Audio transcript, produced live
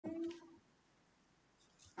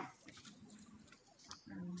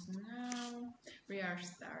are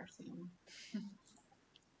starting.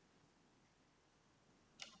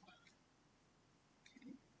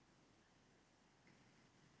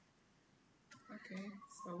 Okay,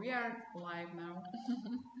 so we are live now.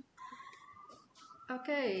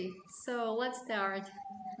 Okay, so let's start.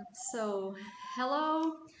 So,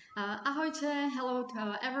 hello, ahojte, hello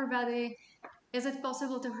to everybody. Is it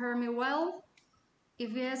possible to hear me well?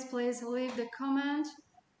 If yes, please leave the comment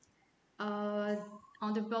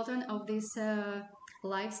on the bottom of this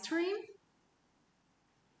live stream.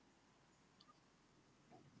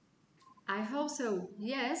 I hope so,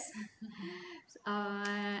 yes.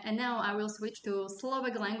 And now I will switch to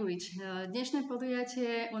Slovak language. Dnešné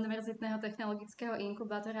podujatie Univerzitného technologického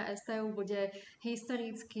inkubátora STU bude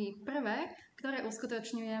historicky prvé, ktoré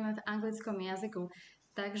uskutočňujeme v anglickom jazyku.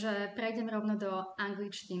 Takže prejdem rovno do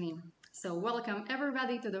angličtiny. So welcome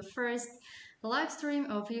everybody to the first live stream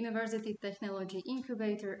of University Technology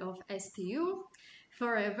Incubator of STU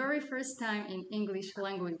for a very first time in English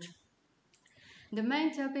language. The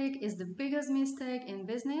main topic is the biggest mistake in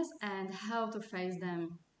business and how to face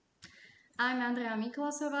them. I'm Andrea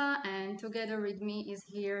Miklasová, and together with me is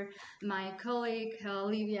here my colleague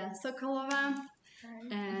Livia Sokolova.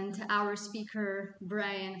 Hi. And our speaker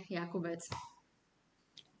Brian Jakubec.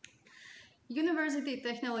 University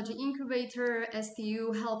Technology Incubator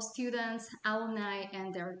STU helps students, alumni,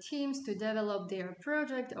 and their teams to develop their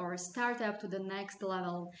project or startup to the next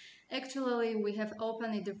level. Actually, we have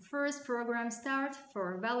opened the first program start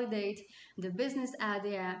for validate the business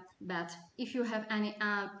idea. But if you have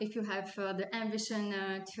the ambition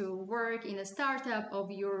to work in a startup,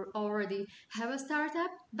 or you already have a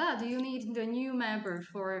startup, but you need the new member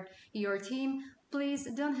for your team, please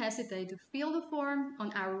don't hesitate to fill the form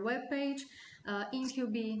on our webpage,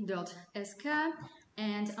 incubi.sk,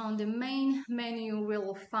 and on the main menu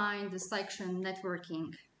we'll find the section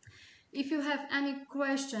networking. If you have any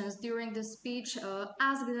questions during the speech,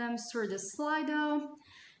 ask them through the Slido,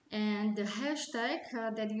 and the hashtag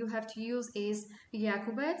that you have to use is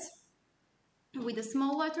Jakubec with the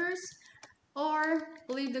small letters, or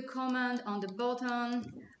leave the comment on the bottom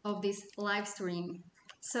of this live stream.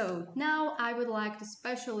 So now I would like to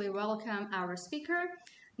specially welcome our speaker,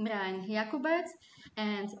 Brian Jakubec,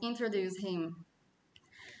 and introduce him.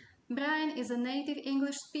 Brian is a native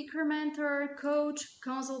English speaker, mentor, coach,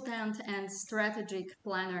 consultant, and strategic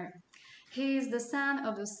planner. He is the son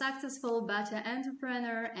of the successful Baťa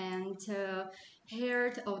entrepreneur and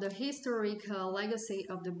heir of the historic legacy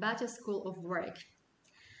of the Baťa School of Work.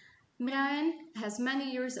 Brian has many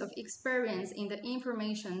years of experience in the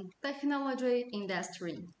information technology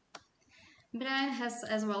industry. Brian has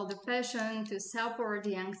as well the passion to support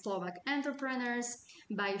young Slovak entrepreneurs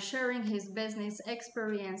by sharing his business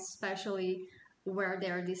experience, especially where they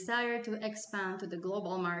are desire to expand to the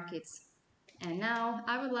global markets. And now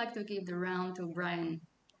I would like to give the round to Brian.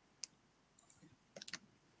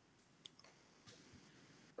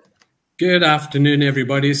 Good afternoon,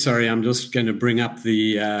 everybody. Sorry, I'm just going to bring up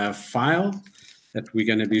the file that we're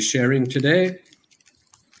going to be sharing today.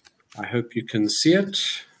 I hope you can see it.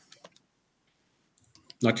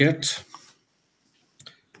 Not yet.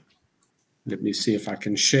 Let me see if I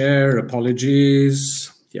can share.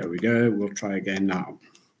 Apologies. Here we go. We'll try again now.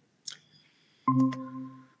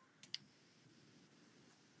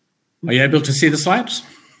 Are you able to see the slides?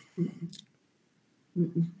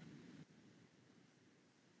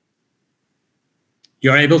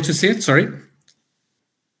 You're able to see it? Sorry.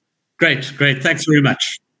 Great, great. Thanks very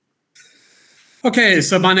much. Okay,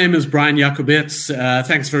 so my name is Brian Jakubec.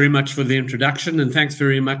 Thanks very much for the introduction, and thanks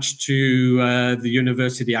very much to the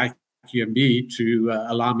University IQMB to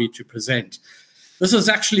allow me to present. This is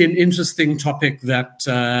actually an interesting topic that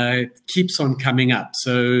keeps on coming up.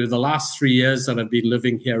 So the last 3 years that I've been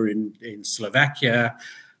living here in Slovakia,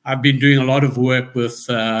 I've been doing a lot of work with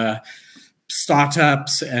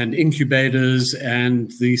startups and incubators,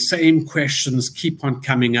 and the same questions keep on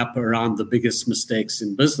coming up around the biggest mistakes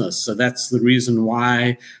in business. So that's the reason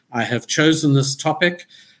why I have chosen this topic.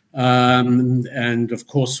 And of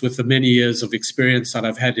course, with the many years of experience that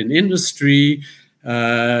I've had in industry,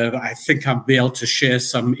 I think I'll be able to share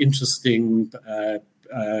some interesting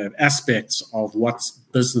aspects of what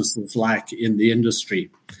business is like in the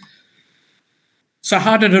industry. So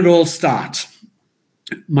how did it all start?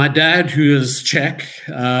 My dad, who is Czech,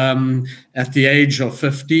 at the age of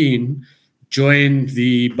 15, joined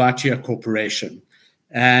the Baťa Corporation.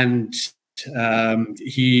 And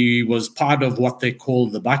he was part of what they call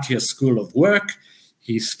the Baťa School of Work.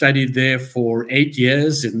 He studied there for 8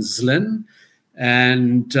 years in Zlin.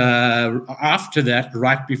 And after that,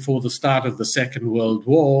 right before the start of the Second World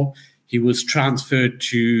War, he was transferred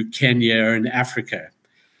to Kenya in Africa.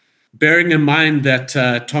 Bearing in mind that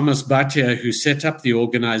Thomas Baťa, who set up the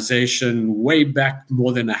organization way back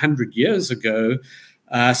more than 100 years ago,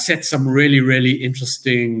 set some really, really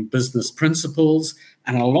interesting business principles.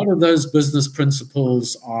 And a lot of those business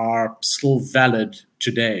principles are still valid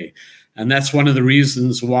today. And that's one of the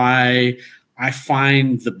reasons why I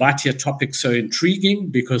find the Baťa topic so intriguing,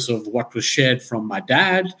 because of what was shared from my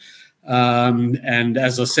dad. And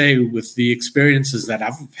as I say, with the experiences that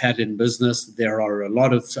I've had in business, there are a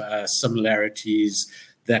lot of similarities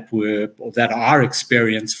that are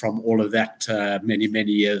experienced from all of that many,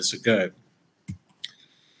 many years ago.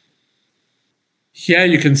 Here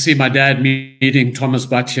you can see my dad meeting Thomas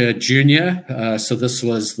Baťa Jr. So this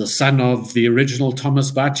was the son of the original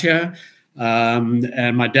Thomas Baťa.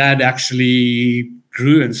 And my dad actually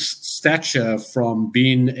grew in stature from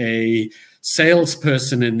being a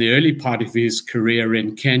salesperson in the early part of his career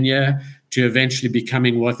in Kenya to eventually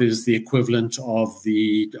becoming what is the equivalent of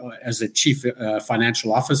as a chief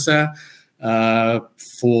financial officer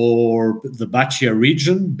for the Baťa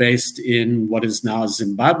region based in what is now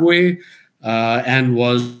Zimbabwe, and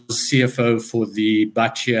was CFO for the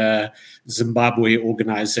Baťa Zimbabwe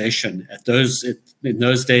organization. In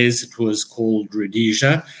those days, it was called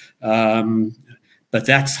Rhodesia. But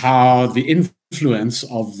that's how the influence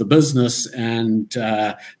of the business and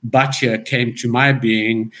Baťa came to my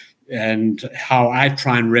being, and how I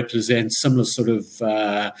try and represent similar sort of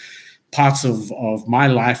parts of my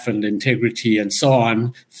life and integrity and so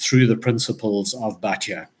on through the principles of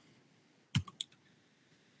Baťa.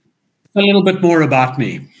 A little bit more about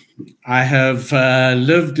me. I have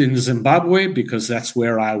lived in Zimbabwe because that's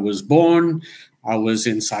where I was born. I was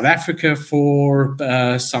in South Africa for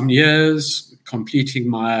some years, completing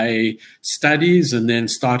my studies, and then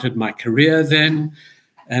started my career then.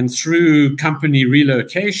 And through company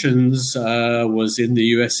relocations, was in the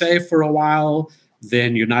USA for a while,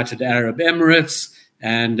 then United Arab Emirates,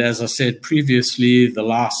 and as I said previously, the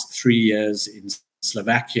last 3 years in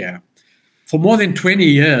Slovakia. For more than 20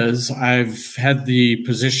 years, I've had the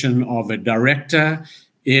position of a director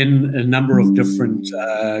in a number of different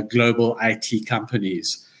global IT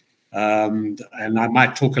companies. And I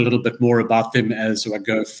might talk a little bit more about them as I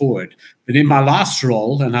go forward. But in my last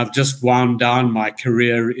role, and I've just wound down my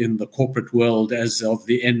career in the corporate world as of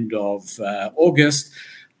the end of August,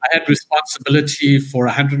 I had responsibility for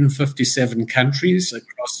 157 countries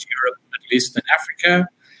across Europe, Middle East, and Africa,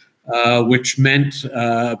 which meant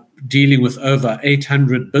dealing with over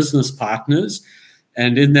 800 business partners.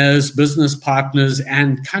 And in those business partners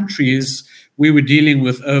and countries, we were dealing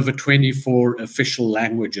with over 24 official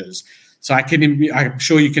languages. So I'm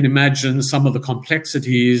sure you can imagine some of the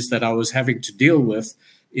complexities that I was having to deal with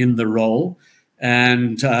in the role.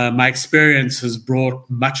 And my experience has brought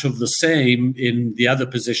much of the same in the other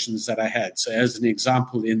positions that I had. So as an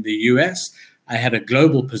example, in the US, I had a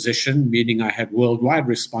global position, meaning I had worldwide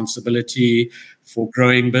responsibility for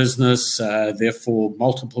growing business, therefore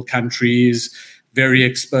multiple countries, very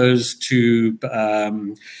exposed to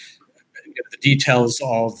the details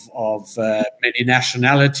of many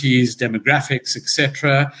nationalities, demographics,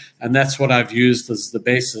 etc. And that's what I've used as the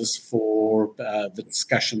basis for the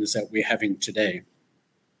discussions that we're having today.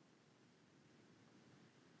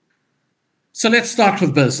 So let's start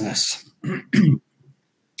with business.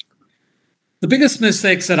 The biggest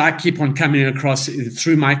mistakes that I keep on coming across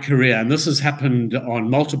through my career, and this has happened on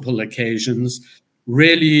multiple occasions,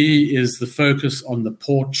 really is the focus on the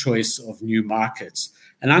poor choice of new markets.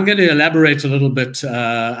 And I'm going to elaborate a little bit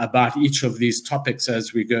about each of these topics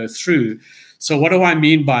as we go through. So what do I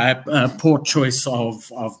mean by poor choice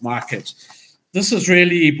of market? This is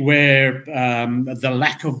really where the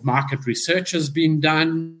lack of market research has been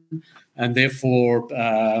done, and therefore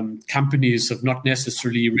companies have not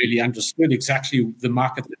necessarily really understood exactly the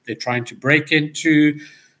market that they're trying to break into.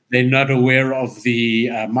 They're not aware of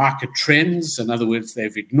the market trends. In other words,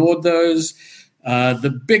 they've ignored those.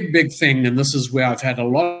 The big thing, and this is where I've had a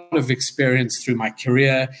lot of experience through my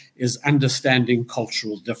career, is understanding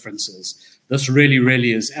cultural differences. This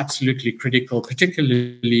really is absolutely critical,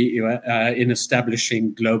 particularly in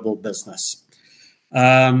establishing global business.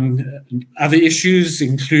 Other issues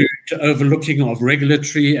include overlooking of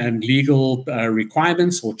regulatory and legal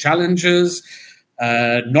requirements or challenges,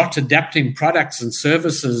 not adapting products and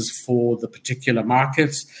services for the particular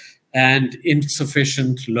markets, and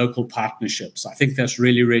insufficient local partnerships. I think that's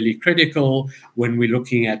really critical when we're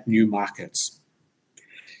looking at new markets.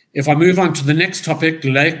 If I move on to the next topic,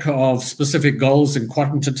 lack of specific goals and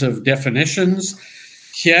quantitative definitions,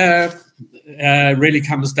 here really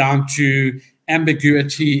comes down to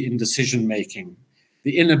ambiguity in decision making.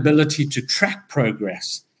 the inability to track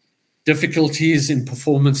progress, difficulties in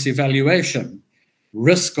performance evaluation,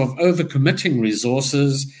 risk of overcommitting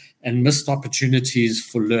resources, and missed opportunities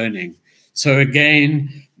for learning. So again,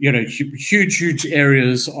 huge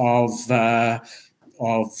areas of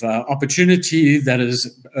opportunity that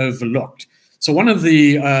is overlooked. So one of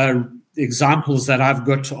the examples that I've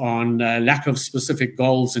got on lack of specific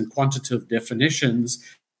goals and quantitative definitions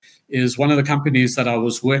is one of the companies that I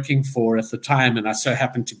was working for at the time, and I so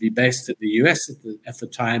happened to be based in the US at the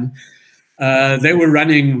time. They were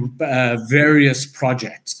running various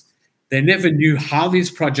projects. They never knew how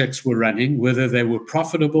these projects were running, whether they were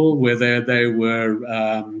profitable, whether they were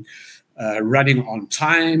running on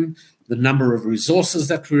time, the number of resources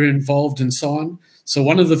that were involved, and so on. So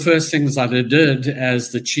one of the first things that I did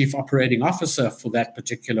as the chief operating officer for that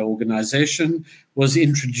particular organization was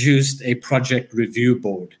introduced a project review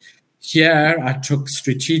board. Here, I took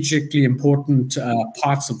strategically important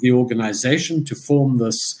parts of the organization to form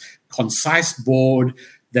this concise board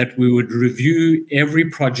that we would review every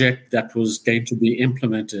project that was going to be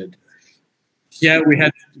implemented. Here we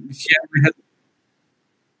had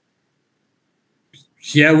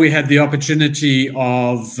the opportunity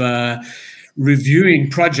of reviewing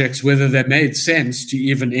projects, whether they made sense to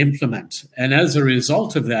even implement. And as a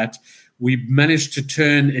result of that, we managed to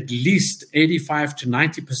turn at least 85 to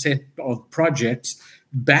 90% of projects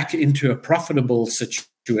back into a profitable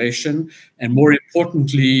situation. And more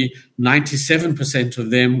importantly, 97%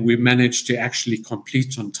 of them we managed to actually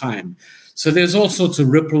complete on time. So there's all sorts of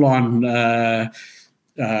ripple on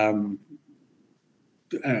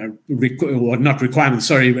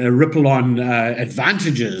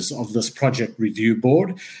advantages of this project review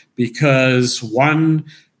board, because one,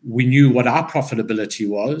 we knew what our profitability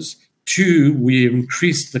was. Two, we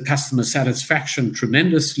increased the customer satisfaction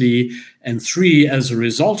tremendously. And three, as a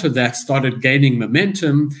result of that, started gaining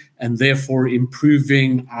momentum and therefore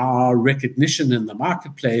improving our recognition in the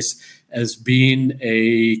marketplace as being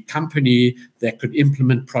a company that could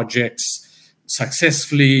implement projects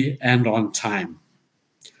successfully and on time.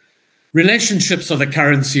 Relationships are the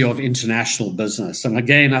currency of international business. And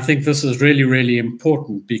again, I think this is really, really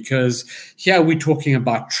important, because here we're talking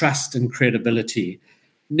about trust and credibility,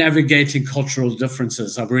 navigating cultural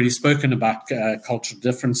differences. I've already spoken about cultural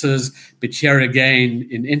differences, but here again,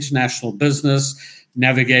 in international business,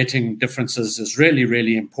 navigating differences is really,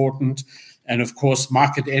 really important. And of course,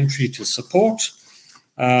 market entry to support,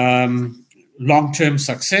 long-term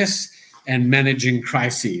success, and managing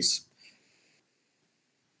crises.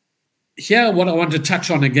 Here, what I want to touch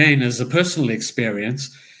on again as a personal experience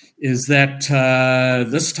is that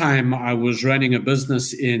this time I was running a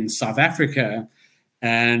business in South Africa,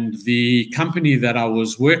 and the company that I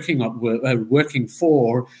was working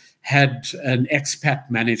for had an expat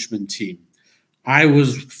management team. I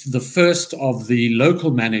was the first of the local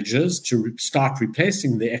managers to start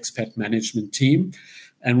replacing the expat management team.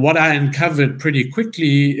 And what I uncovered pretty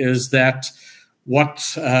quickly is that what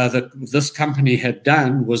this company had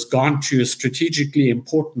done was gone to a strategically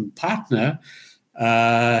important partner,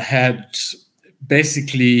 had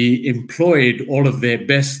basically employed all of their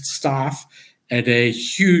best staff at a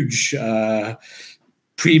huge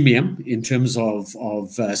premium in terms of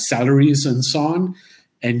salaries and so on.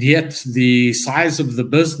 And yet the size of the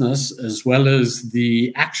business, as well as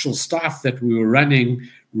the actual staff that we were running,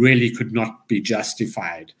 really could not be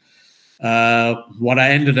justified. What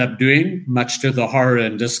I ended up doing, much to the horror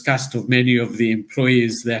and disgust of many of the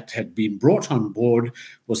employees that had been brought on board,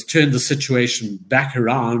 was turn the situation back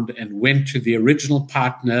around and went to the original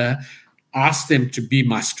partner, asked them to be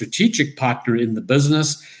my strategic partner in the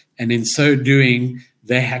business, and in so doing,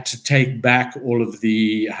 they had to take back all of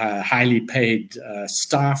the highly paid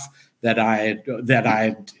staff that I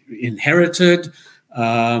had inherited.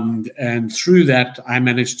 And through that, I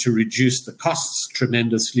managed to reduce the costs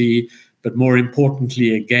tremendously, but more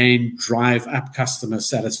importantly, again, drive up customer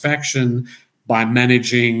satisfaction by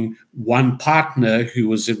managing one partner who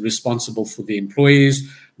was responsible for the employees,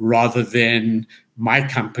 rather than my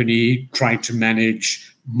company trying to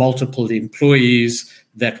manage multiple employees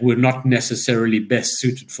that were not necessarily best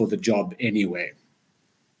suited for the job anyway.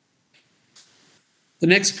 The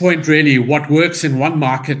next point, really, what works in one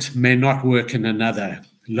market may not work in another.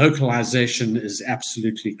 Localization is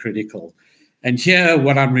absolutely critical. And here,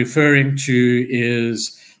 what I'm referring to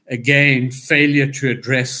is, again, failure to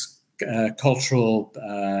address cultural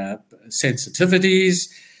sensitivities,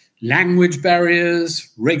 language barriers,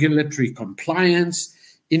 regulatory compliance,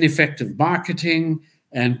 ineffective marketing,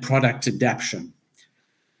 and product adaptation.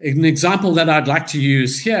 An example that I'd like to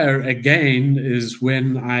use here, again, is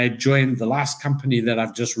when I joined the last company that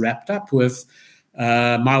I've just wrapped up with.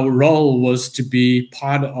 my role was to be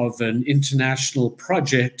part of an international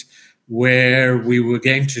project where we were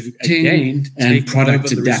going to again take product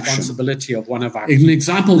over the responsibility of one of our an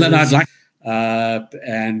example that I'd like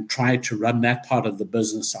and try to run that part of the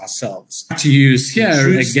business ourselves. To use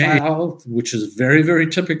here again, which is very, very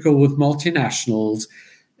typical with multinationals.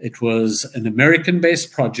 It was an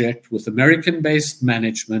American-based project with American-based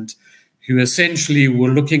management who essentially were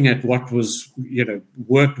looking at what was,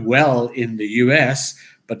 worked well in the US,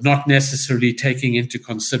 but not necessarily taking into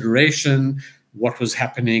consideration what was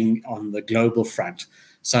happening on the global front.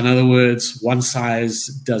 So in other words, one size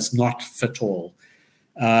does not fit all.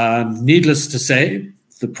 Needless to say,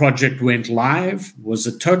 the project went live, was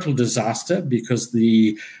a total disaster because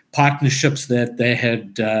the partnerships that they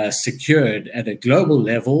had secured at a global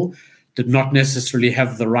level did not necessarily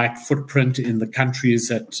have the right footprint in the countries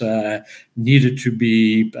that needed to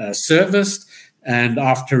be serviced. And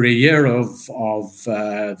after a year of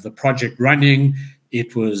the project running,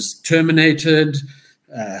 it was terminated.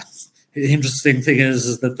 The interesting thing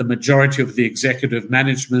is that the majority of the executive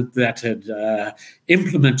management that had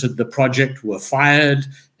implemented the project were fired,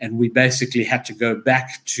 and we basically had to go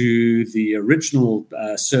back to the original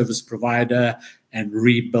service provider and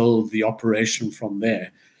rebuild the operation from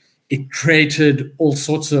there. It created all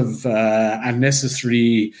sorts of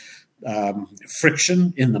unnecessary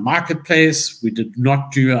friction in the marketplace. We did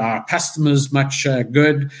not do our customers much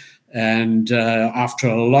good. And after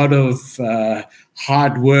a lot of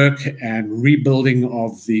hard work and rebuilding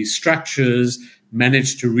of the structures,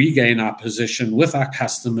 managed to regain our position with our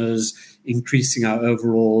customers, increasing our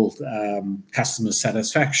overall customer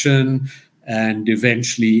satisfaction, and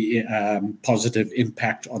eventually positive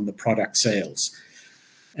impact on the product sales.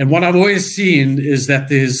 And what I've always seen is that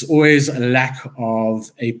there's always a lack of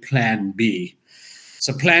a plan B.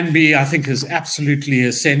 So plan B, I think, is absolutely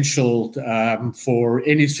essential for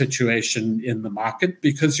any situation in the market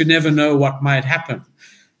because you never know what might happen.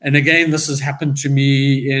 And again, this has happened to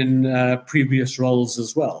me in previous roles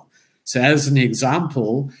as well. So as an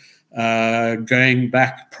example, going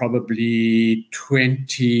back probably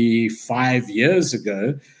 25 years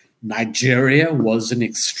ago, Nigeria was an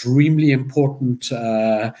extremely important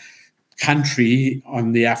country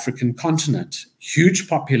on the African continent. Huge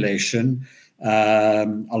population, a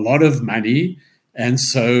lot of money, and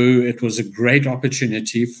so it was a great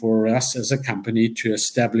opportunity for us as a company to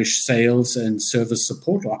establish sales and service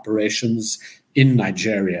support operations in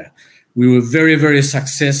Nigeria. We were very, very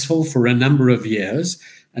successful for a number of years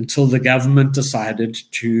until the government decided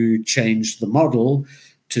to change the model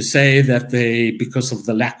to say that they, because of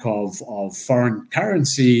the lack of foreign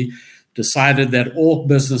currency, decided that all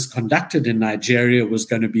business conducted in Nigeria was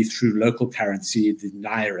going to be through local currency, the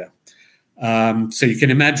naira. So you can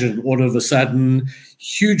imagine all of a sudden,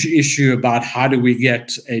 huge issue about how do we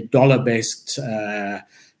get a dollar-based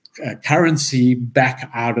currency back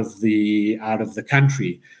out of the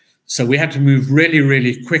country. So we had to move really,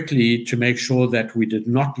 really quickly to make sure that we did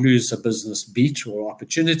not lose a business beat or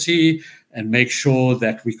opportunity and make sure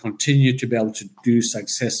that we continue to be able to do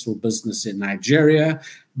successful business in Nigeria,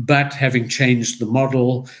 but having changed the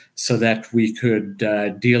model so that we could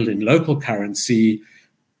deal in local currency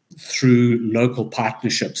through local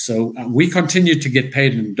partnerships. So we continue to get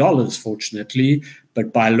paid in dollars, fortunately,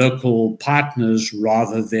 but by local partners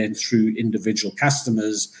rather than through individual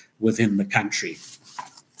customers within the country.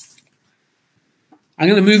 I'm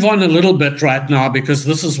going to move on a little bit right now because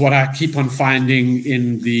this is what I keep on finding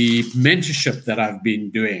in the mentorship that I've been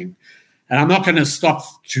doing. And I'm not going to stop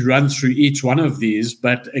to run through each one of these,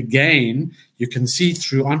 but again, you can see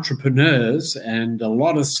through entrepreneurs and a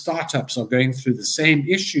lot of startups are going through the same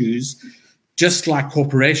issues, just like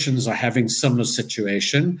corporations are having similar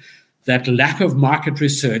situation. That lack of market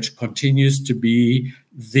research continues to be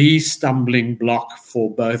the stumbling block for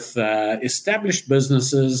both established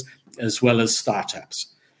businesses as well as startups.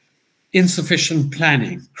 Insufficient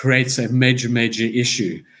planning creates a major, major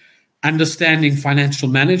issue. Understanding financial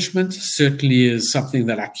management certainly is something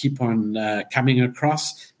that I keep on coming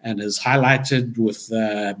across and is highlighted with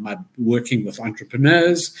my working with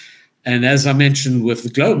entrepreneurs. And as I mentioned with the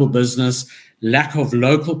global business, lack of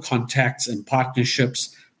local contacts and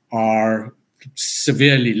partnerships are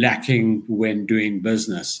severely lacking when doing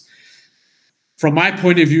business. From my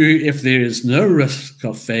point of view, if there is no risk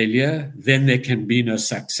of failure, then there can be no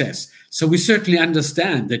success. So we certainly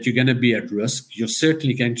understand that you're going to be at risk. You're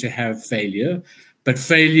certainly going to have failure, but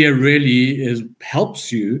failure really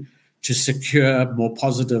helps you to secure more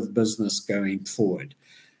positive business going forward.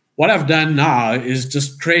 what I've done now is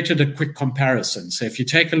just created a quick comparison. So if you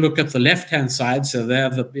take a look at the left-hand side, so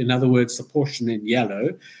there, in other words, the portion in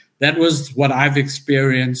yellow, that was what I've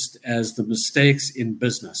experienced as the mistakes in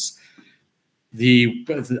business. The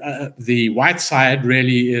white side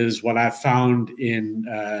really is what I've found in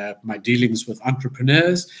my dealings with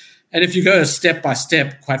entrepreneurs. And if you go step by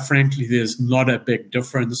step, quite frankly, there's not a big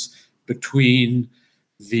difference between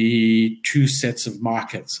the two sets of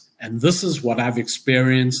markets. And this is what I've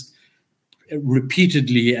experienced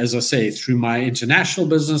repeatedly, as I say, through my international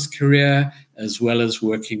business career, as well as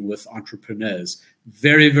working with entrepreneurs.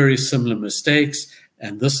 Very, very similar mistakes.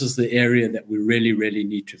 And this is the area that we really, really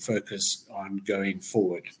need to focus on going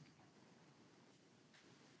forward.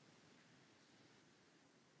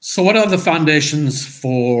 So what are the foundations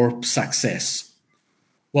for success?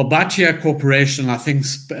 Well, Baťa Corporation, I think,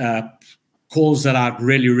 calls that out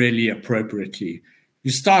really, really appropriately.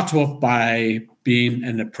 You start off by being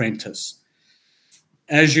an apprentice.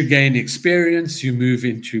 As you gain experience, you move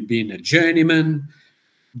into being a journeyman.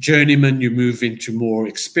 Journeyman, you move into more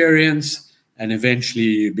experience, and eventually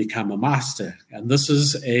you become a master. And this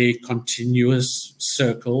is a continuous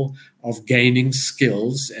circle of gaining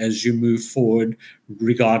skills as you move forward,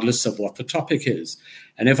 regardless of what the topic is.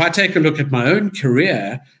 And if I take a look at my own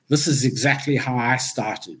career, this is exactly how I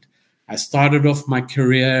started. I started off my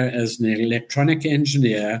career as an electronic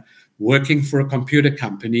engineer, working for a computer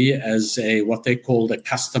company as what they called a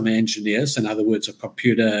customer engineer. So in other words, a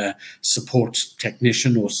computer support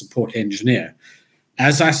technician or support engineer.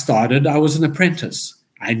 As I started, I was an apprentice.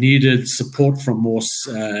 I needed support from more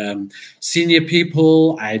senior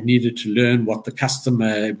people. I needed to learn what the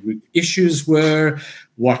customer issues were,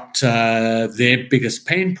 what their biggest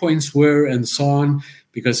pain points were, and so on.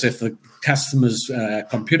 Because if the customer's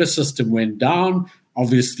computer system went down,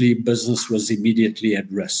 obviously business was immediately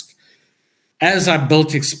at risk. As I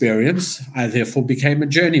built experience, I therefore became a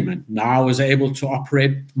journeyman. Now I was able to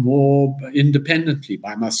operate more independently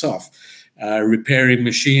by myself, repairing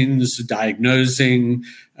machines, diagnosing,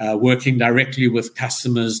 working directly with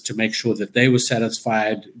customers to make sure that they were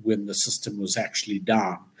satisfied when the system was actually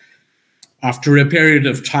down. After a period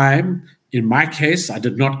of time, in my case, I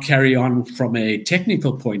did not carry on from a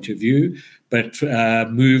technical point of view, but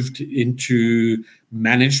moved into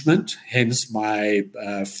management, hence my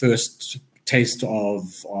first taste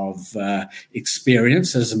of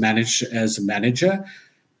experience as a manager.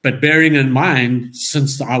 But bearing in mind,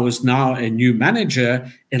 since I was now a new manager,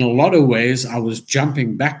 in a lot of ways, I was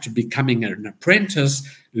jumping back to becoming an apprentice,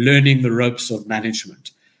 learning the ropes of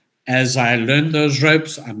management. As I learned those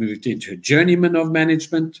ropes, I moved into a journeyman of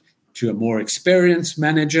management, to a more experienced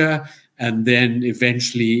manager, and then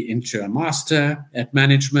eventually into a master at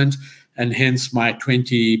management. And hence my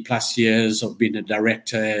 20 plus years of being a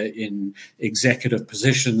director in executive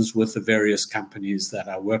positions with the various companies that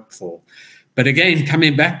I worked for. But again,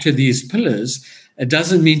 coming back to these pillars, it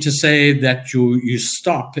doesn't mean to say that you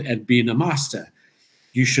stop at being a master.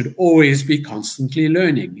 You should always be constantly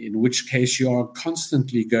learning, in which case you are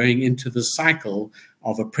constantly going into the cycle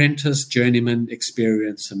of apprentice, journeyman,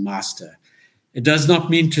 experience, and master. It does not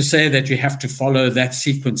mean to say that you have to follow that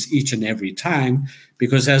sequence each and every time,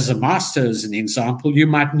 because as a master, as an example, you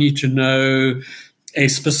might need to know a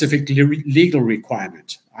specific legal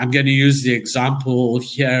requirement. I'm going to use the example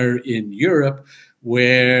here in Europe,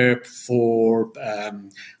 where for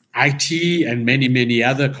IT and many, many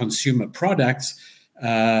other consumer products,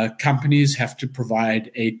 companies have to provide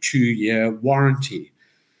a 2-year warranty.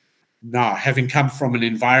 Now, having come from an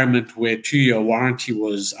environment where 2-year warranty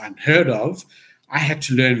was unheard of, I had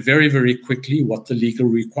to learn very, very quickly what the legal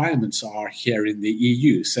requirements are here in the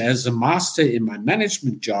EU. So as a master in my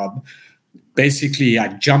management job, basically I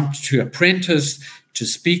jumped to apprentice to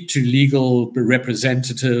speak to legal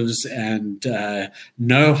representatives and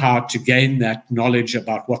know how to gain that knowledge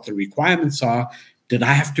about what the requirements are. Did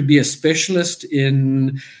I have to be a specialist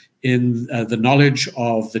in the knowledge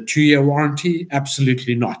of the 2-year warranty?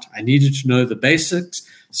 Absolutely not. I needed to know the basics.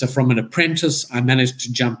 So from an apprentice, I managed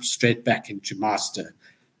to jump straight back into master.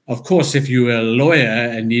 Of course, if you were a lawyer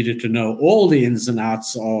and needed to know all the ins and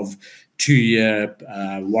outs of 2-year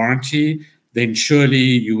warranty, then surely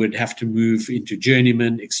you would have to move into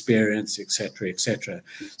journeyman, experience, etc., etc.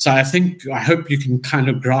 So I hope you can kind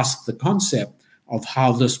of grasp the concept of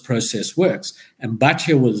how this process works. And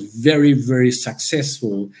Baťa was very, very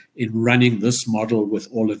successful in running this model with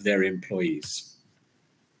all of their employees.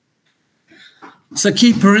 So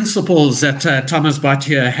key principles that Thomas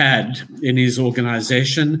Baťa had in his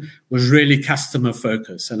organization was really customer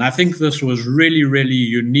focus. And I think this was really, really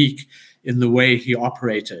unique in the way he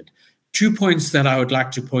operated. 2 points that I would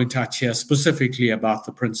like to point out here specifically about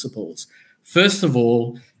the principles. First of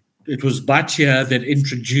all, it was Baťa that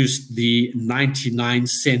introduced the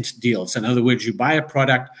 99-cent deals. In other words, you buy a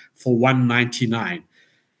product for $1.99.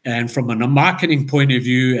 And from a marketing point of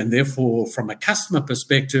view, and therefore from a customer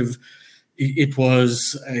perspective, it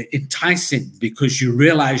was enticing because you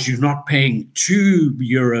realize you're not paying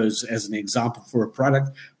 €2, as an example, for a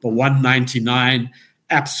product, but $1.99.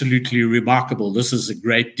 Absolutely remarkable. This is a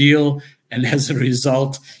great deal. And as a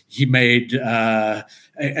result, he made a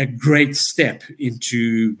great step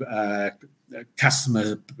into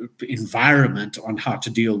customer environment on how to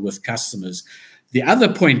deal with customers. The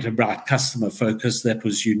other point about customer focus that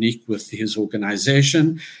was unique with his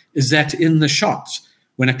organization is that in the shops,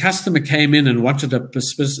 when a customer came in and wanted a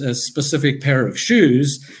specific pair of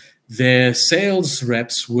shoes, their sales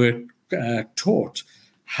reps were taught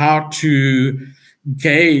how to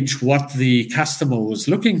gauge what the customer was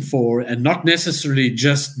looking for and not necessarily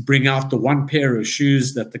just bring out the one pair of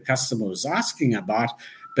shoes that the customer was asking about,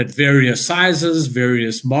 but various sizes,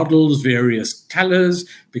 various models, various colors,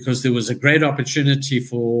 because there was a great opportunity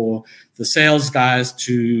for the sales guys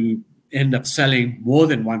to end up selling more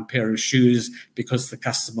than one pair of shoes because the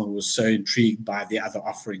customer was so intrigued by the other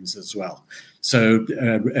offerings as well. So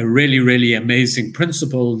a really, really amazing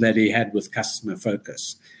principle that he had with customer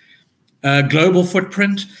focus. Global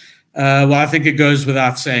footprint, well, I think it goes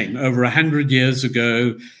without saying. Over 100 years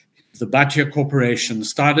ago, the Baťa Corporation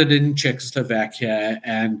started in Czechoslovakia,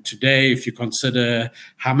 and today, if you consider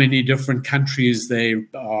how many different countries they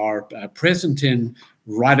are present in,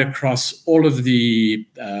 right across all of the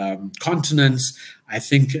continents, I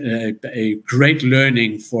think a great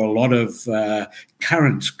learning for a lot of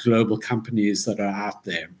current global companies that are out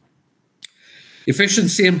there.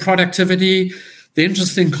 Efficiency and productivity. The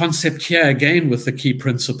interesting concept here, again, with the key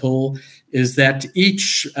principle, is that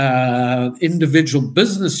each individual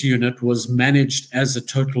business unit was managed as a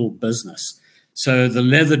total business. So the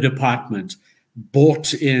leather department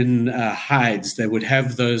bought in hides. They would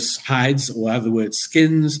have those hides, or in other words,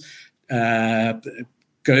 skins,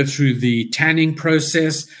 go through the tanning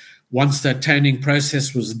process. Once that tanning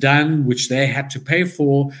process was done, which they had to pay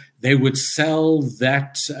for, they would sell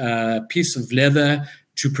that piece of leather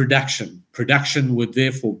to production. Production would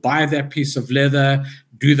therefore buy that piece of leather,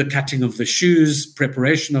 do the cutting of the shoes,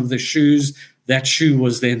 preparation of the shoes. That shoe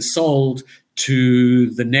was then sold to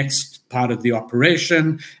the next part of the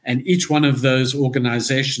operation, and each one of those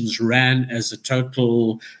organizations ran as a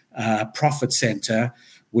total profit center,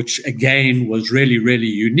 which again was really, really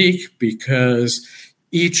unique because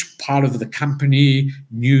each part of the company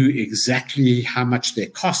knew exactly how much their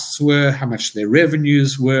costs were, how much their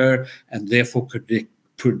revenues were, and therefore could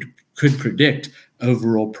predict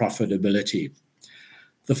overall profitability.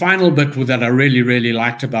 The final bit that I really, really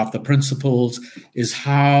liked about the principles is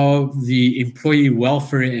how the employee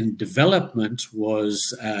welfare and development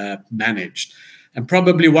was managed. And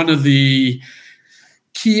probably one of the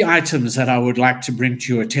key items that I would like to bring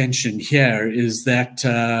to your attention here is that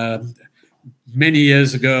many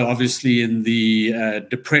years ago, obviously in the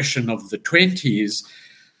depression of the 20s,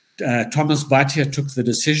 Thomas Baťa took the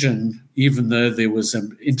decision, even though there was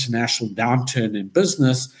an international downturn in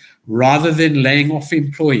business, rather than laying off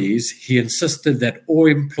employees, he insisted that all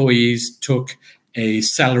employees took a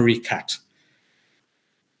salary cut.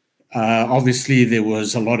 Obviously, there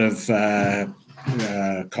was a lot of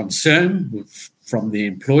concern from the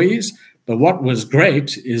employees, but what was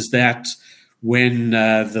great is that when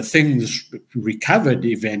the things recovered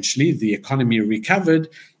eventually, the economy recovered,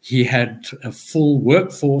 he had a full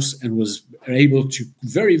workforce and was able to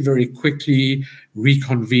very, very quickly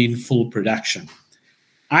reconvene full production.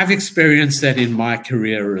 I've experienced that in my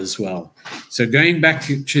career as well. So going back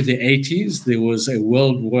to the 80s, there was a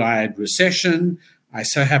worldwide recession. I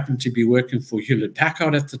so happened to be working for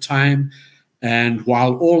Hewlett-Packard at the time. And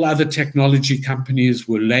while all other technology companies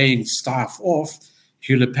were laying staff off,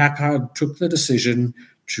 Hewlett-Packard took the decision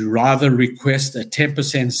to rather request a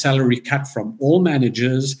 10% salary cut from all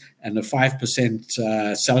managers and a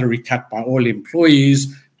 5% salary cut by all employees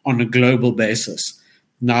on a global basis.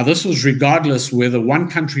 Now, this was regardless whether one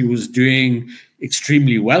country was doing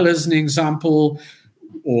extremely well, as an example,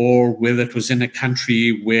 or whether it was in a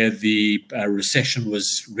country where the recession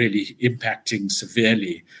was really impacting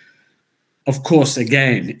severely. Of course,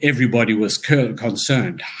 again, everybody was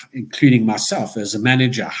concerned, including myself as a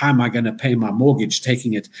manager. How am I going to pay my mortgage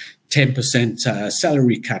taking a 10%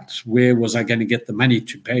 salary cut? Where was I going to get the money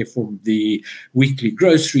to pay for the weekly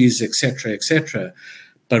groceries, et cetera, et cetera?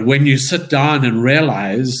 But when you sit down and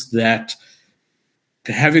realize that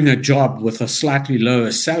having a job with a slightly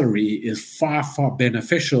lower salary is far, far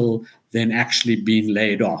beneficial than actually being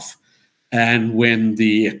laid off. And when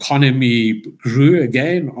the economy grew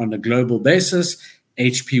again on a global basis,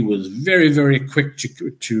 HP was very, very quick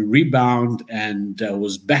to rebound and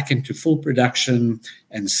was back into full production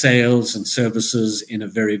and sales and services in a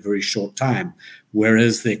very, very short time.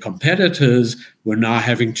 Whereas their competitors were now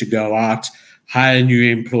having to go out, hire new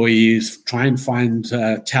employees, try and find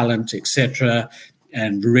talent, etc.,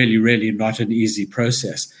 and really, really not an easy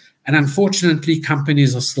process. And unfortunately,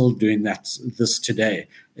 companies are still doing this today.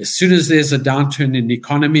 As soon as there's a downturn in the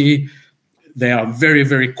economy, they are very,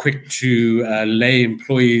 very quick to lay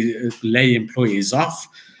employees off.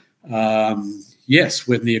 Yes,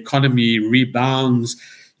 when the economy rebounds,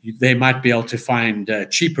 they might be able to find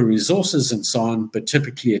cheaper resources and so on, but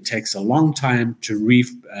typically it takes a long time to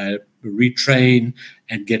retrain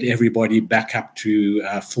and get everybody back up to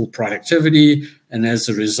full productivity. And as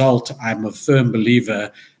a result, I'm a firm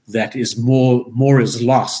believer that is more is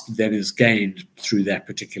lost than is gained through that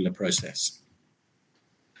particular process.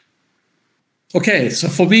 Okay, so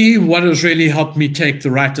for me, what has really helped me take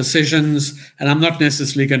the right decisions, and I'm not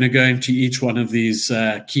necessarily going to go into each one of these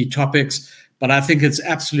key topics, but I think it's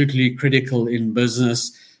absolutely critical in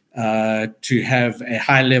business to have a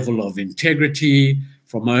high level of integrity.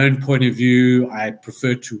 From my own point of view, I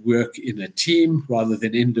prefer to work in a team rather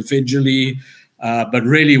than individually. But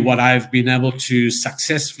really what I've been able to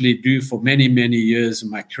successfully do for many, many years in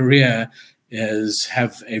my career is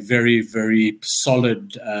have a very, very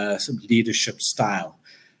solid leadership style,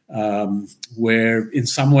 where in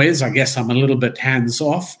some ways, I guess I'm a little bit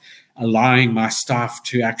hands-off, allowing my staff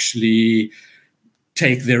to actually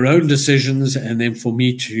take their own decisions and then for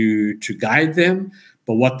me to guide them.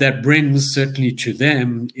 But what that brings certainly to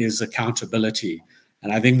them is accountability.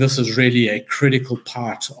 And I think this is really a critical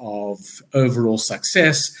part of overall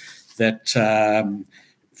success that,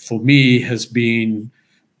 for me, has been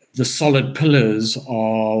the solid pillars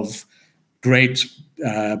of great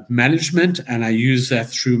management. And I use that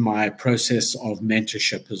through my process of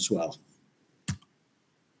mentorship as well.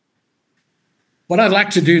 What I'd like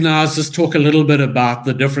to do now is just talk a little bit about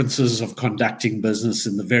the differences of conducting business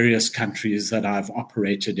in the various countries that I've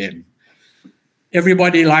operated in.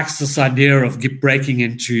 Everybody likes this idea of breaking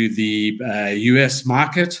into the US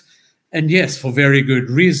market. And yes, for very good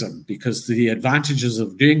reason, because the advantages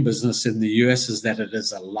of doing business in the US is that it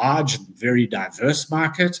is a large and very diverse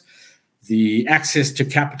market. The access to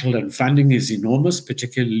capital and funding is enormous,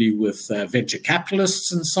 particularly with venture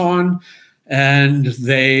capitalists and so on. And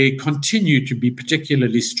they continue to be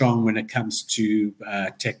particularly strong when it comes to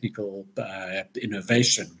technical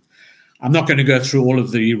innovation. I'm not going to go through all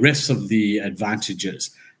of the rest of the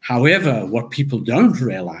advantages. However, what people don't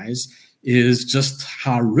realize is just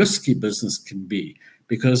how risky business can be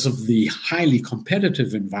because of the highly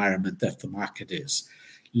competitive environment that the market is.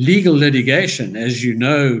 Legal litigation, as you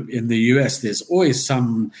know, in the US, there's always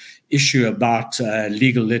some issue about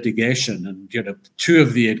legal litigation. And, two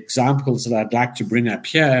of the examples that I'd like to bring up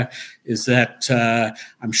here is that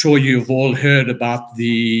I'm sure you've all heard about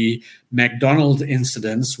the McDonald's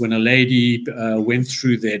incidents when a lady went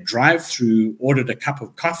through their drive-through, ordered a cup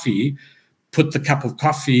of coffee, put the cup of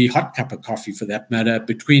coffee, hot cup of coffee for that matter,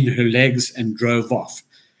 between her legs and drove off.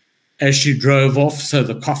 As she drove off, so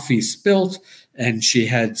the coffee spilt and she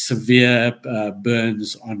had severe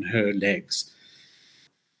burns on her legs.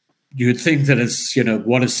 You'd think that it's,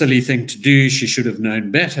 what a silly thing to do. She should have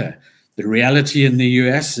known better. The reality in the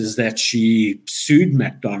US is that she sued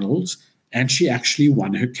McDonald's and she actually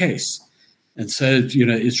won her case. And so,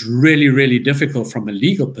 it's really, really difficult from a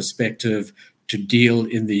legal perspective to deal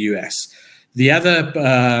in the US. The other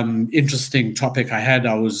interesting topic I had,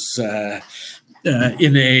 I was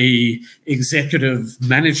in a executive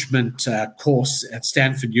management course at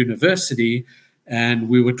Stanford University, and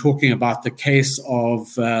we were talking about the case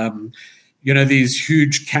of, these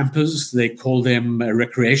huge campers. They call them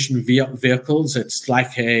recreation vehicles. It's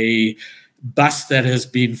like a bus that has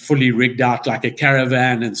been fully rigged out like a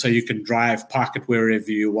caravan, and so you can park it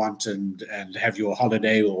wherever you want and have your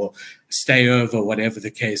holiday or stay over, whatever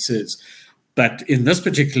the case is. But in this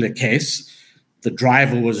particular case, the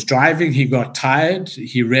driver was driving, he got tired,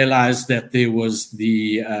 he realized that there was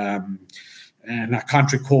the, and I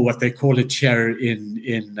can't recall what they call it here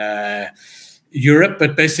in Europe,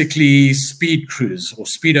 but basically speed cruise or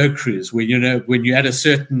speedo cruise, where, when you're at a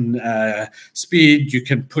certain speed, you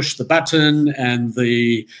can push the button and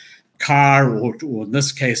the car, or in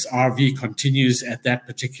this case, RV, continues at that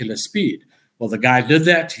particular speed. Well, the guy did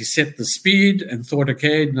that. He set the speed and thought,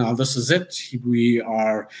 okay, now this is it. We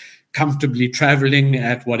are comfortably traveling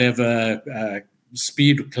at whatever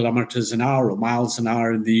speed, kilometers an hour or miles an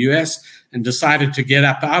hour in the US, and decided to get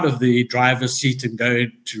up out of the driver's seat and go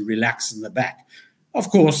to relax in the back. Of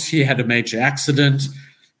course, he had a major accident.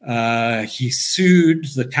 He sued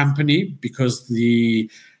the company because the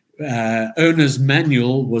owner's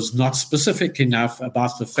manual was not specific enough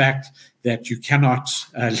about the fact that you cannot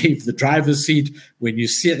leave the driver's seat when you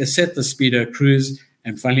set the speedo cruise.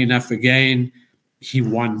 And funnily enough, again, he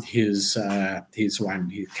won his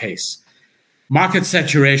case. Market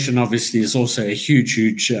saturation, obviously, is also a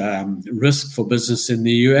huge risk for business in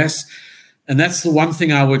the US. And that's the one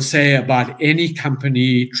thing I would say about any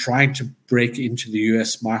company trying to break into the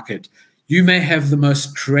US market. You may have the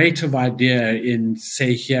most creative idea in,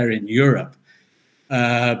 say, here in Europe.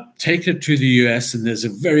 Take it to the US, and there's a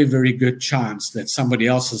very good chance that somebody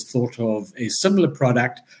else has thought of a similar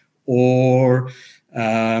product or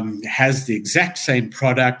has the exact same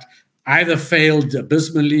product, either failed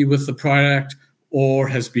abysmally with the product or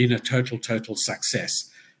has been a total success.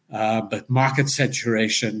 But market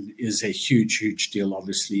saturation is a huge deal,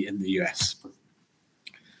 obviously, in the US.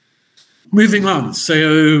 Moving on.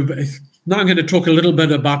 So now I'm going to talk a little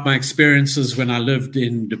bit about my experiences when I lived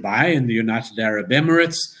in Dubai in the United Arab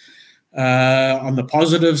Emirates. On the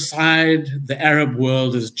positive side, the Arab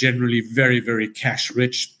world is generally very cash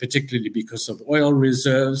rich, particularly because of oil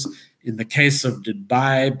reserves. In the case of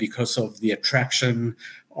Dubai, because of the attraction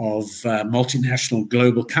of multinational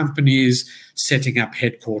global companies setting up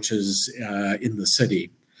headquarters in the city.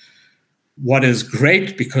 What is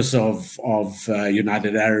great because of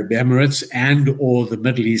United Arab Emirates and or the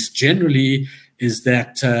Middle East generally is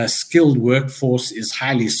that skilled workforce is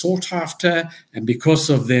highly sought after, and because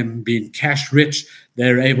of them being cash rich,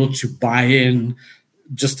 they're able to buy in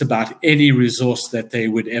just about any resource that they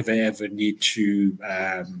would ever need to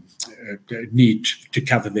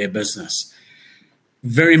cover their business.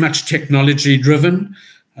 Very much technology driven.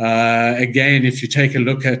 Again, if you take a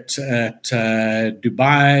look at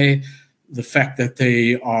Dubai, the fact that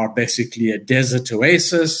they are basically a desert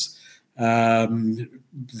oasis,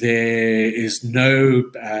 there is no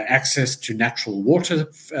access to natural water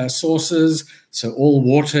sources. So all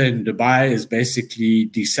water in Dubai is basically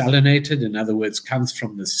desalinated. In other words, comes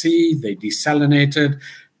from the sea. They desalinate it.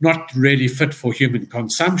 Not really fit for human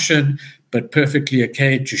consumption, but perfectly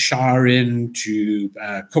okay to shower in, to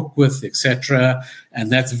cook with, etc.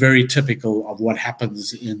 And that's very typical of what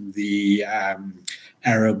happens in the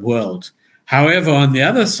Arab world. However, on the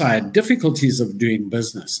other side, difficulties of doing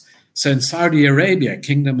business. So in Saudi Arabia,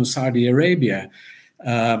 Kingdom of Saudi Arabia,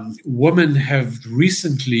 women have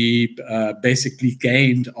recently basically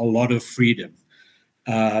gained a lot of freedom.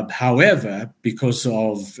 However, because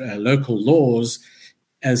of local laws,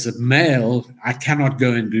 as a male, I cannot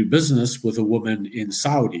go and do business with a woman in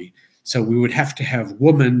Saudi. So we would have to have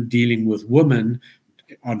women dealing with women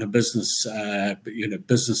on a business,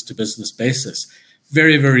 business-to-business basis.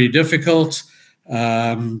 Very difficult,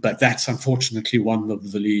 but that's unfortunately one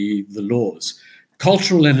of the laws.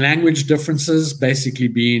 Cultural and language differences, basically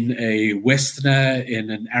being a Westerner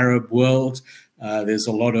in an Arab world, there's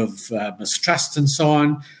a lot of mistrust and so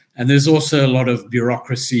on. And there's also a lot of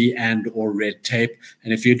bureaucracy and or red tape.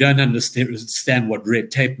 And if you don't understand what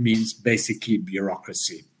red tape means, basically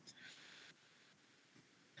bureaucracy.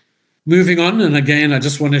 Moving on, and again, I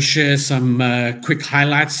just want to share some quick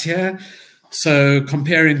highlights here. So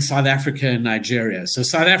comparing South Africa and Nigeria. So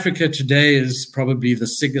South Africa today is probably the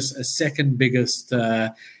second biggest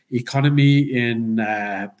economy in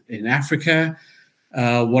Africa.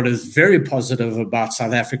 What is very positive about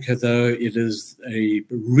South Africa, though, it is a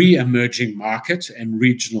re-emerging market and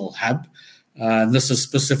regional hub. And this is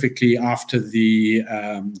specifically after the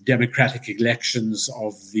democratic elections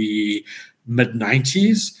of the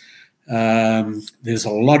mid-90s. There's a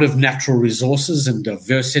lot of natural resources and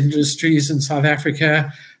diverse industries in South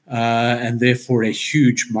Africa, and therefore a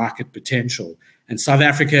huge market potential. And South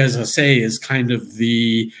Africa, as I say, is kind of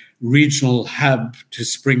the regional hub to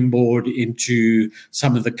springboard into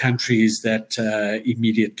some of the countries that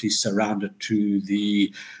immediately surround it to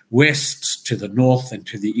the west, to the north, and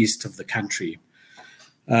to the east of the country.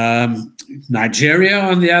 Nigeria,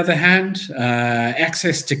 on the other hand,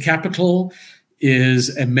 access to capital is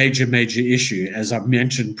a major to As I've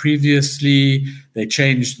mentioned previously, they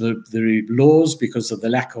changed the laws because of the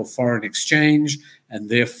lack of foreign exchange, and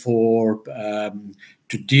therefore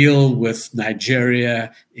to deal with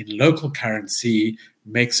Nigeria in local currency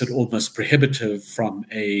makes it almost prohibitive from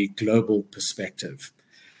a global perspective.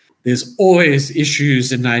 There's always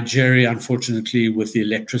issues in Nigeria, unfortunately, with the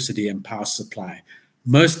electricity and power supply.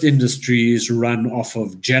 Most industries run off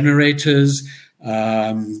of generators,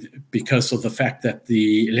 because of the fact that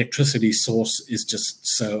the electricity source is just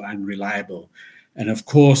so unreliable. And of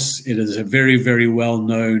course, it is a very, very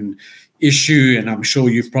well-known issue, and I'm sure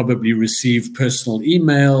you've probably received personal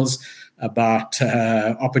emails about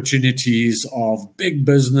opportunities of big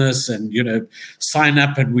business and, sign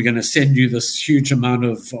up and we're going to send you this huge amount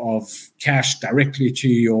of cash directly to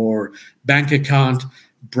your bank account.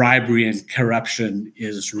 Bribery and corruption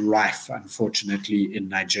is rife, unfortunately, in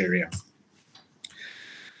Nigeria.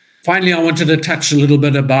 Finally, I wanted to touch a little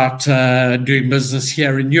bit about doing business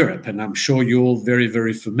here in Europe, and I'm sure you're all very,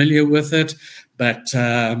 very familiar with it. But,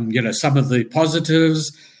 some of the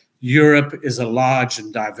positives: Europe is a large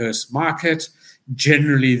and diverse market.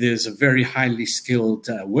 Generally, there's a very highly skilled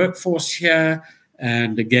workforce here,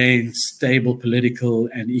 and again, stable political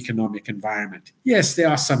and economic environment. Yes, there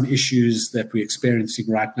are some issues that we're experiencing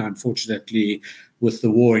right now, unfortunately, with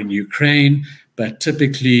the war in Ukraine, but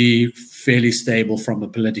typically fairly stable from a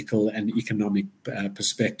political and economic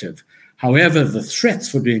perspective. However, the threats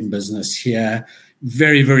for doing business here,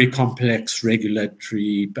 very, very complex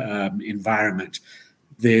regulatory environment.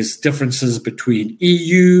 There's differences between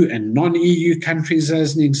EU and non-EU countries,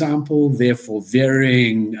 as an example, therefore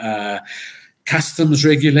varying customs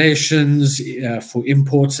regulations for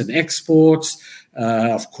imports and exports.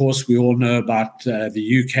 Of course, we all know about the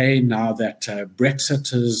UK now that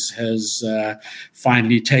Brexit has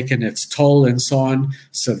finally taken its toll and so on.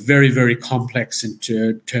 So very, very complex in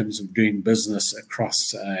terms of doing business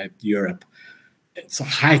across Europe. It's a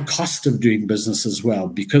high cost of doing business as well.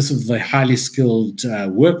 Because of the highly skilled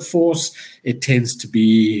workforce, it tends to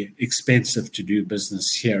be expensive to do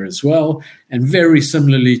business here as well. And very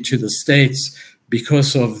similarly to the States,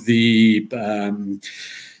 because of the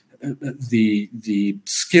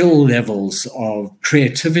skill levels of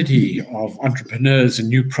creativity of entrepreneurs and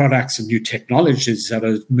new products and new technologies that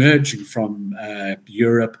are emerging from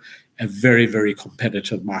Europe, a very, very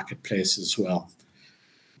competitive marketplace as well.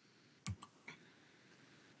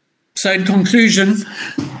 So in conclusion,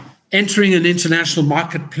 entering an international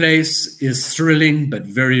marketplace is thrilling, but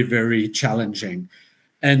very, very challenging.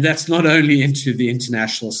 And that's not only into the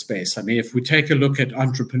international space. I mean, if we take a look at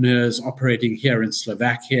entrepreneurs operating here in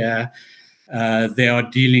Slovakia, they are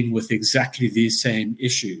dealing with exactly these same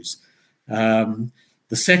issues. The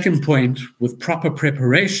second point, with proper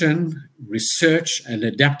preparation, research, and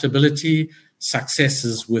adaptability, success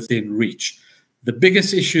is within reach. The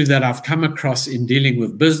biggest issue that I've come across in dealing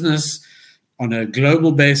with business on a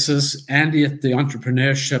global basis and at the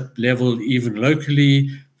entrepreneurship level, even locally,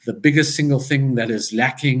 the biggest single thing that is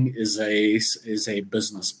lacking is a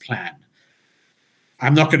business plan.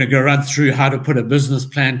 I'm not going to go run through how to put a business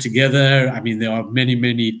plan together. I mean, there are many,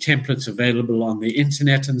 many templates available on the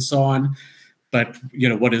internet and so on. But,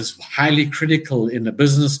 what is highly critical in a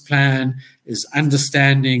business plan is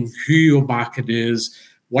understanding who your market is,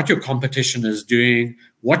 what your competition is doing,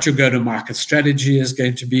 what your go-to-market strategy is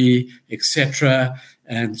going to be, etc.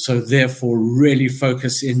 And so therefore really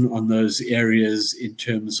focus in on those areas in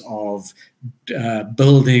terms of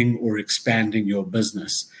building or expanding your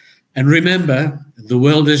business. And remember, the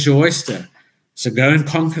world is your oyster. So go and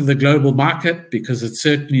conquer the global market, because it's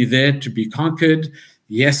certainly there to be conquered.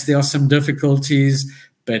 Yes, there are some difficulties,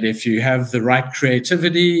 but if you have the right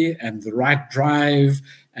creativity and the right drive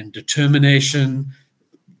and determination,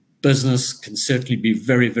 business can certainly be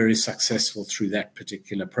very, very successful through that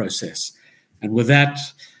particular process. And with that,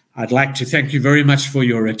 I'd like to thank you very much for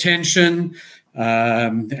your attention.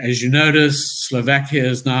 As you notice, Slovakia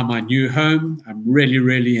is now my new home. I'm really,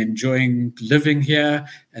 really enjoying living here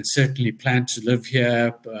and certainly plan to live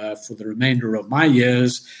here for the remainder of my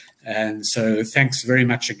years. And so thanks very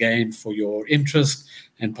much again for your interest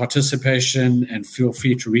and participation, and feel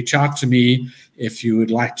free to reach out to me if you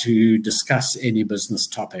would like to discuss any business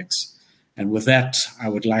topics. And with that, I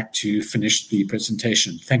would like to finish the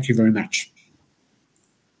presentation. Thank you very much.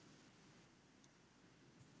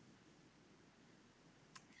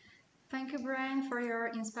 Thank you, Brian, for your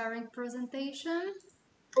inspiring presentation.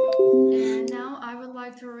 And now I would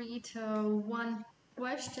like to read one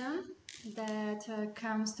question that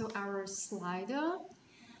comes to our Slido.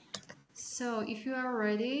 So if you are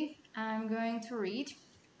ready, I'm going to read.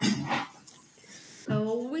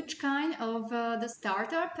 Which kind of the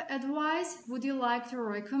startup advice would you like to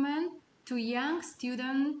recommend to young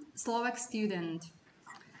Slovak student?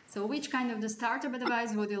 So which kind of the startup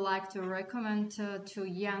advice would you like to recommend to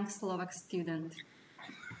young Slovak student?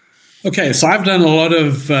 Okay, so I've done a lot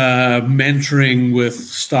of mentoring with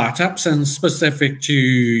startups and specific to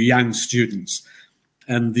young students.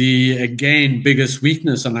 And the, again, biggest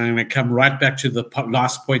weakness, and I'm going to come right back to the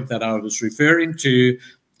last point that I was referring to,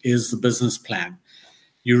 is the business plan.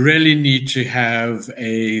 You really need to have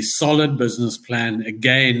a solid business plan.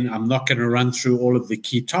 Again, I'm not going to run through all of the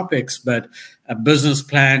key topics, but a business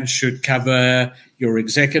plan should cover your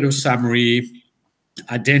executive summary,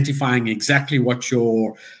 identifying exactly what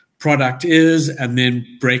your product is, and then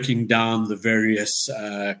breaking down the various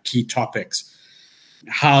key topics.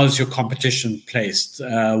 How's your competition placed?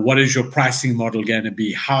 What is your pricing model going to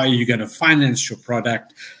be? How are you going to finance your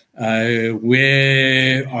product?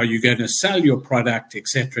 Where are you going to sell your product, et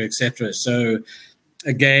cetera, et cetera. So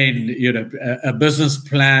again, a business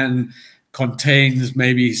plan contains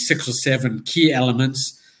maybe 6 or 7 key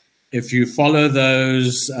elements. If you follow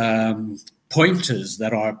those pointers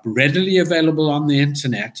that are readily available on the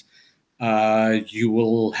internet, you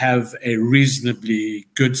will have a reasonably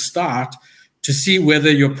good start to see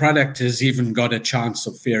whether your product has even got a chance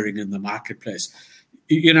of faring in the marketplace.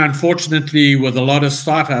 Unfortunately, with a lot of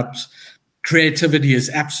startups, creativity is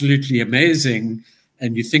absolutely amazing,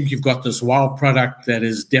 and you think you've got this wow product that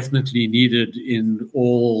is definitely needed in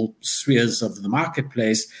all spheres of the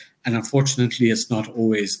marketplace, and unfortunately, it's not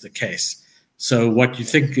always the case. So what you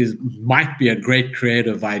think might be a great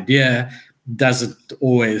creative idea doesn't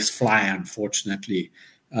always fly, unfortunately.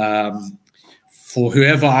 For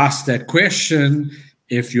whoever asked that question,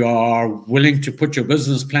 if you are willing to put your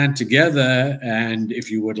business plan together, and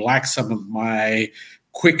if you would like some of my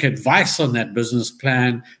quick advice on that business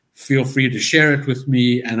plan, feel free to share it with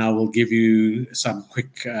me, and I will give you some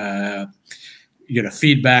quick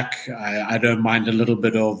feedback. I don't mind a little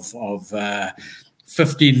bit of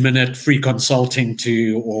 15-minute free consulting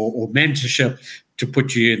or mentorship to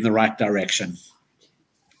put you in the right direction.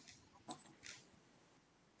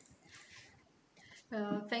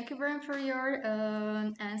 Thank you, Brian, for your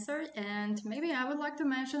answer. And maybe I would like to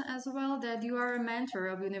mention as well that you are a mentor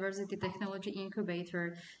of University Technology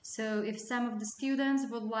Incubator. So if some of the students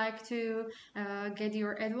would like to get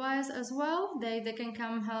your advice as well, they can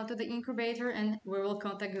come to the incubator and we will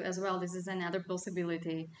contact you as well. This is another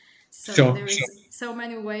possibility. So there is so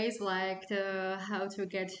many ways like how to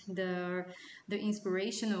get the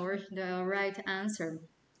inspiration or the right answer.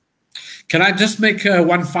 Can I just make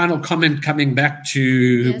one final comment coming back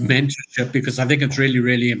to mentorship, because I think it's really,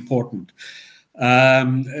 really important.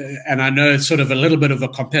 And I know it's sort of a little bit of a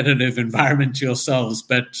competitive environment to yourselves,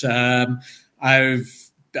 but I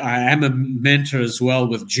am a mentor as well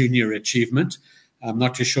with Junior Achievement. I'm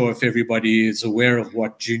not too sure if everybody is aware of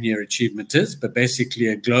what Junior Achievement is, but basically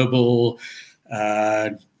a global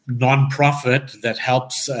nonprofit that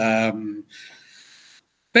helps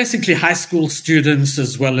basically high school students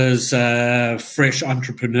as well as fresh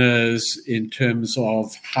entrepreneurs in terms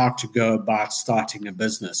of how to go about starting a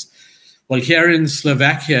business. Well, here in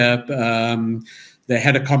Slovakia, they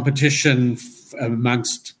had a competition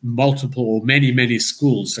amongst many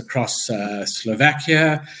schools across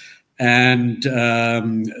Slovakia. And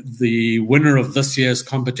the winner of this year's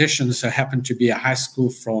competition so happened to be a high school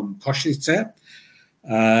from Košice.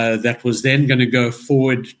 That was then going to go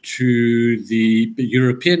forward to the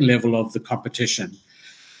European level of the competition.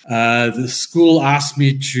 The school asked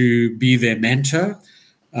me to be their mentor,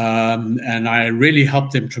 and I really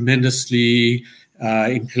helped them tremendously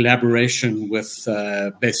in collaboration with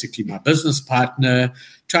basically my business partner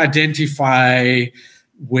to identify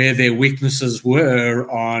where their weaknesses were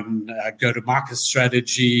on go-to-market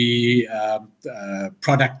strategy,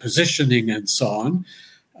 product positioning, and so on.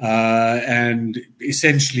 And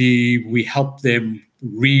essentially, we help them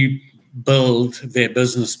rebuild their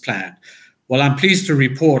business plan. Well, I'm pleased to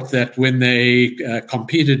report that when they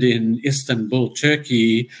competed in Istanbul,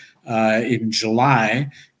 Turkey, in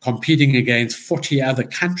July, competing against 40 other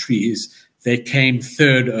countries, they came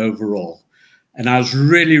 3rd overall. And I was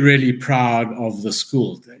really, really proud of the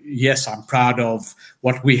school. Yes, I'm proud of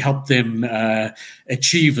what we helped them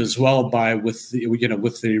achieve as well with the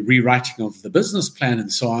rewriting of the business plan and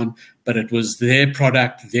so on. But it was their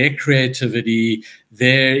product, their creativity,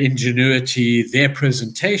 their ingenuity, their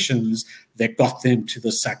presentations that got them to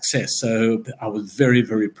the success. So I was very,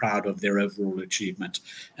 very proud of their overall achievement.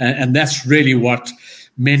 And that's really what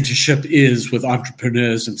mentorship is with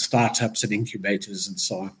entrepreneurs and startups and incubators and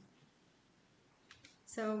so on.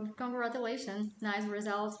 So congratulations, nice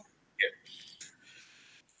result. Yeah.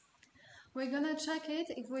 We're gonna check it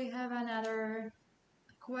if we have another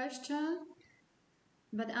question,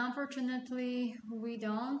 but unfortunately we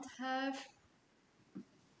don't have.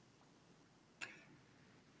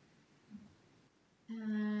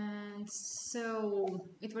 And so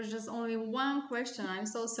it was just only one question. I'm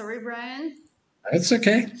so sorry, Brian. That's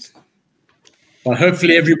okay. Well,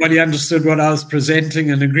 hopefully everybody understood what I was presenting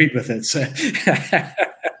and agreed with it. So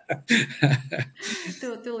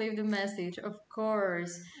to leave the message, of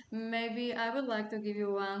course. Maybe I would like to give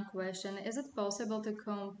you one question. Is it possible to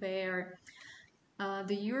compare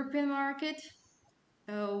the European market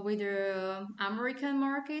with the American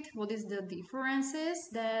market? What is the differences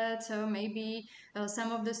that maybe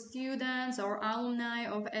some of the students or alumni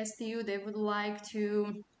of STU, they would like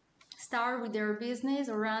to start with their business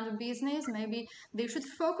or run the business? Maybe they should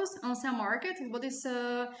focus on some market. What is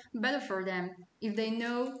better for them? If they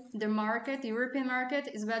know the market, the European market,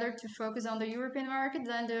 is better to focus on the European market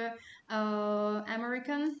than the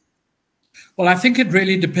American? Well, I think it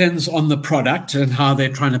really depends on the product and how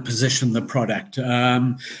they're trying to position the product.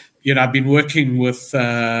 I've been working with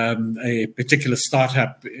a particular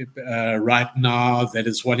startup right now that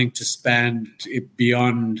is wanting to expand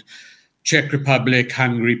beyond Czech Republic,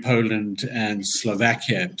 Hungary, Poland, and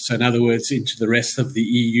Slovakia. So in other words, into the rest of the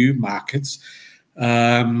EU markets,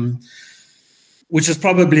 which is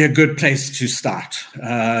probably a good place to start,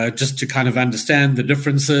 just to kind of understand the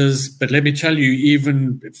differences. But let me tell you,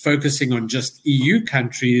 even focusing on just EU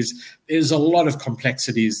countries, there's a lot of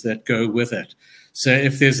complexities that go with it. So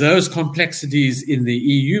if there's those complexities in the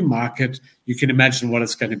EU market, you can imagine what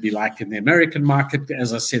it's going to be like in the American market.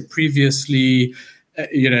 As I said previously,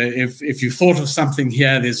 if you thought of something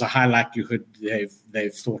here, there's a high likelihood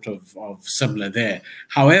they've thought of similar there.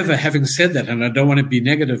 However, having said that, and I don't want to be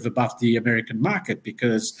negative about the American market,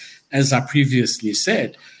 because as I previously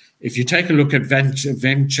said, if you take a look at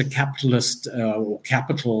venture capitalist or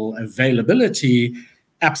capital availability,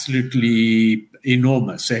 absolutely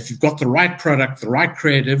enormous. So if you've got the right product, the right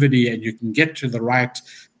creativity, and you can get to the right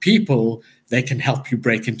people, they can help you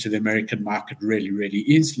break into the American market really, really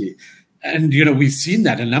easily. And, we've seen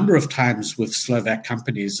that a number of times with Slovak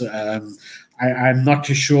companies. I'm not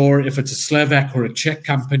too sure if it's a Slovak or a Czech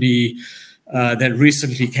company that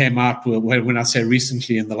recently came out, when I say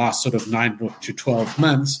recently, in the last sort of 9 to 12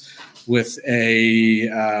 months, with a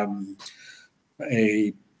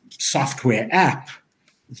software app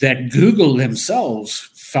that Google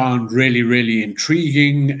themselves found really, really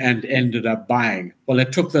intriguing and ended up buying. Well,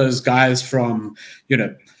 it took those guys from,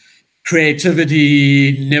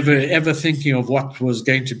 creativity, never ever thinking of what was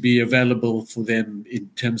going to be available for them in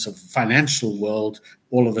terms of financial world,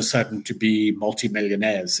 all of a sudden to be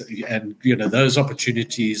multimillionaires. And, those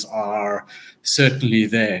opportunities are certainly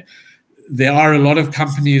there. There are a lot of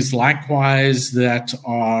companies likewise that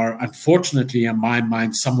are, unfortunately, in my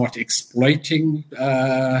mind, somewhat exploiting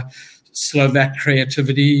Slovak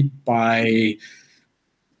creativity by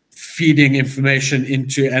feeding information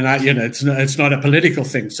into, and it's not a political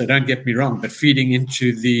thing, so don't get me wrong, but feeding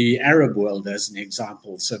into the Arab world as an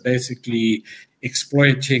example. So basically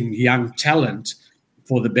exploiting young talent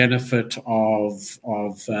for the benefit of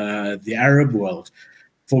the Arab world.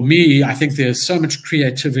 For me, I think there's so much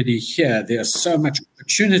creativity here. There's so much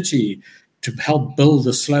opportunity to help build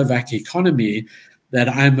the Slovak economy that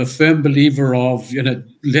I'm a firm believer of,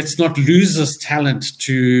 let's not lose this talent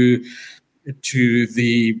to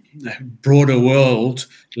the broader world,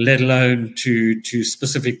 let alone to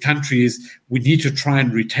specific countries. We need to try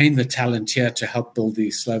and retain the talent here to help build the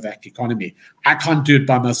Slovak economy. I can't do it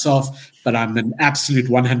by myself, but I'm an absolute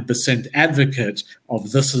 100% advocate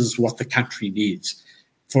of this is what the country needs.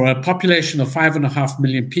 For a population of 5.5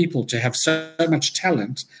 million people to have so much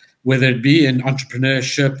talent, whether it be in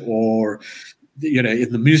entrepreneurship or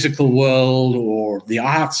in the musical world or the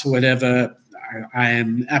arts or whatever, I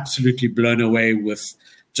am absolutely blown away with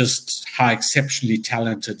just how exceptionally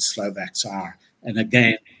talented Slovaks are. And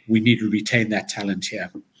again, we need to retain that talent here.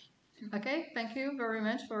 Okay, thank you very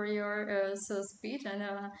much for your speech and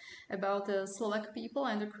about the Slovak people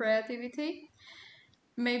and the creativity.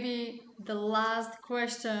 Maybe the last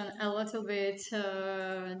question, a little bit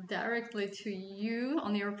directly to you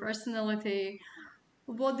on your personality.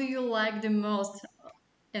 What do you like the most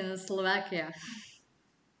in Slovakia?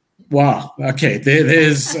 Wow. Okay.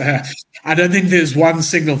 There's. I don't think there's one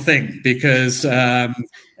single thing because,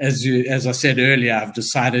 as I said earlier, I've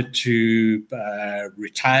decided to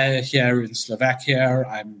retire here in Slovakia.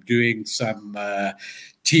 I'm doing some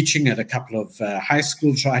teaching at a couple of high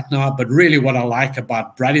schools right now. But really, what I like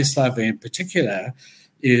about Bratislava in particular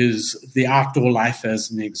is the outdoor life.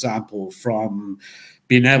 As an example, from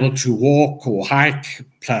being able to walk or hike,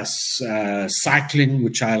 plus cycling,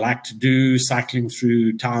 which I like to do, cycling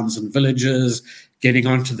through towns and villages, getting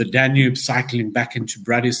onto the Danube, cycling back into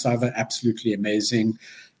Bratislava, absolutely amazing.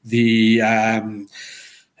 The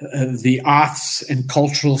arts and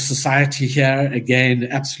cultural society here, again,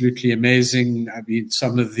 absolutely amazing. I mean,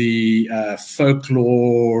 some of the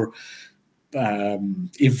folklore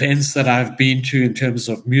events that I've been to in terms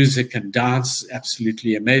of music and dance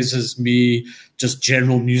absolutely amazes me. Just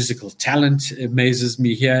general musical talent amazes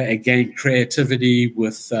me here. Again, creativity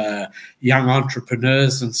with young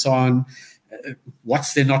entrepreneurs and so on.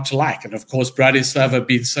 What's there not to like? And of course, Bratislava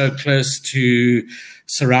being so close to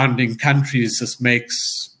surrounding countries just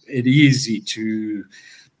makes it easy to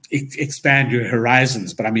expand your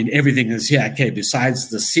horizons. But I mean, everything is here, okay, besides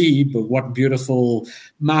the sea, but what beautiful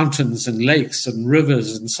mountains and lakes and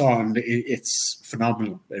rivers and so on. It's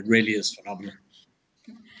phenomenal. It really is phenomenal.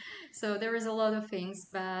 So there is a lot of things,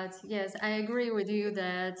 but yes, I agree with you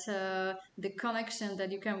that the connection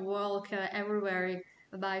that you can walk everywhere,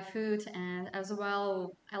 buy food, and as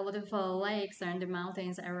well a lot of lakes and the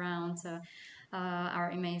mountains around are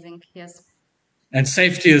amazing. Yes. And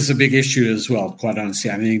safety is a big issue as well, quite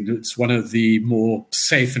honestly. I mean, it's one of the more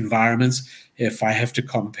safe environments. If I have to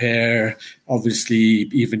compare, obviously,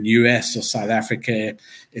 even US or South Africa,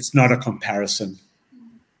 it's not a comparison.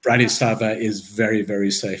 Bratislava is very,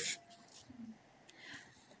 very safe.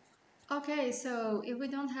 Okay, so if we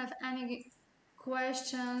don't have any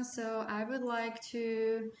questions, so I would like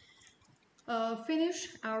to finish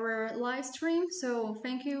our live stream. So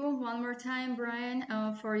thank you one more time, Brian,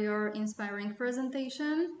 for your inspiring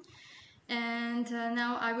presentation. And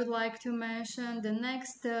now I would like to mention the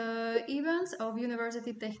next events of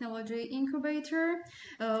University Technology Incubator,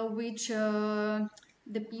 which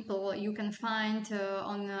the people you can find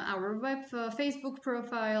on our Facebook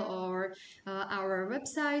profile or our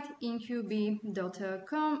website incub.com.sk.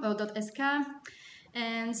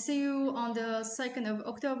 And see you on the 2nd of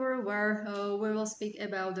October, where we will speak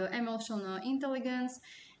about the emotional intelligence.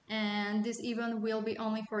 And this event will be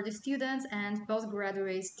only for the students and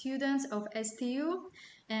postgraduate students of STU,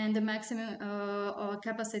 and the maximum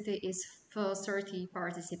capacity is for 30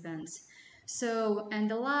 participants. So, and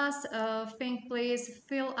the last thing, please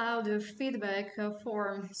fill out the feedback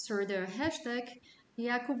form through the hashtag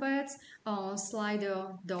Jakubec on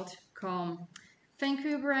slido.com. Thank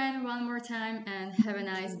you, Brian, one more time, and have a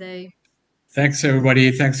nice day. Thanks,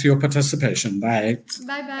 everybody. Thanks for your participation. Bye.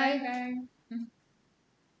 Bye-bye. Bye.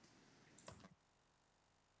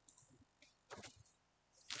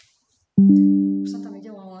 Už som tam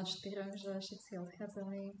videla len 4, že všetci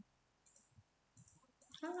odchádzali.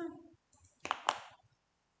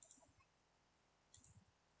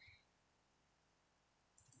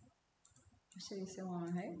 Ešte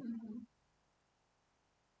vysielame, hej?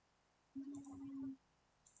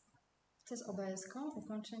 Cez OBS-ko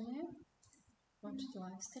ukončenie. Ukončiť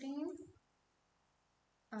live stream.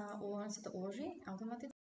 A sa to uloží automaticky.